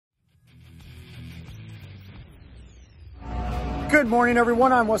Good morning,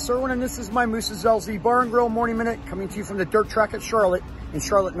 everyone. I'm Wes Irwin, and this is my Moose's LZ Bar and Grill Morning Minute, coming to you from the dirt track at Charlotte, in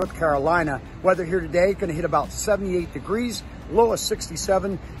Charlotte, North Carolina. Weather here today, going to hit about 78 degrees, low of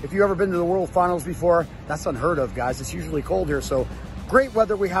 67. If you've ever been to the World Finals before, that's unheard of, guys. It's usually cold here, so great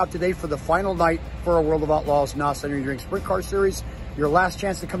weather we have today for the final night for our World of Outlaws NOS Energy Drink Sprint Car Series. Your last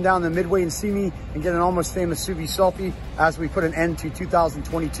chance to come down the Midway and see me and get an almost famous Subi selfie as we put an end to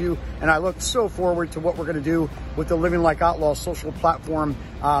 2022. And I look so forward to what we're going to do with the Living Like Outlaws social platform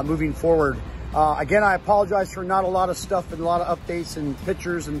moving forward. Again, I apologize for not a lot of stuff and a lot of updates and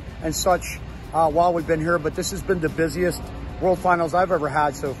pictures and such while we've been here, but this has been the busiest World Finals I've ever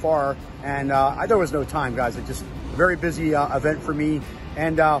had so far. And there was no time, guys. It's just a very busy event for me.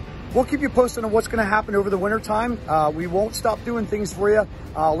 And we'll keep you posted on what's going to happen over the winter time. We won't stop doing things for you.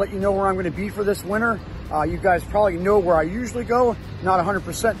 I'll let you know where I'm going to be for this winter. You guys probably know where I usually go. Not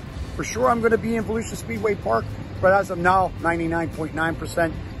 100% for sure I'm going to be in Volusia Speedway Park, but as of now,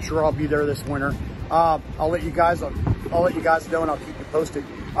 99.9% sure I'll be there this winter. I'll let you guys know, and I'll keep you posted.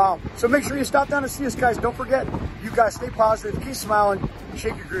 So make sure you stop down and see us, guys. Don't forget, you guys stay positive, keep smiling,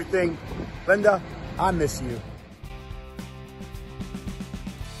 shake your groove thing. Linda, I miss you.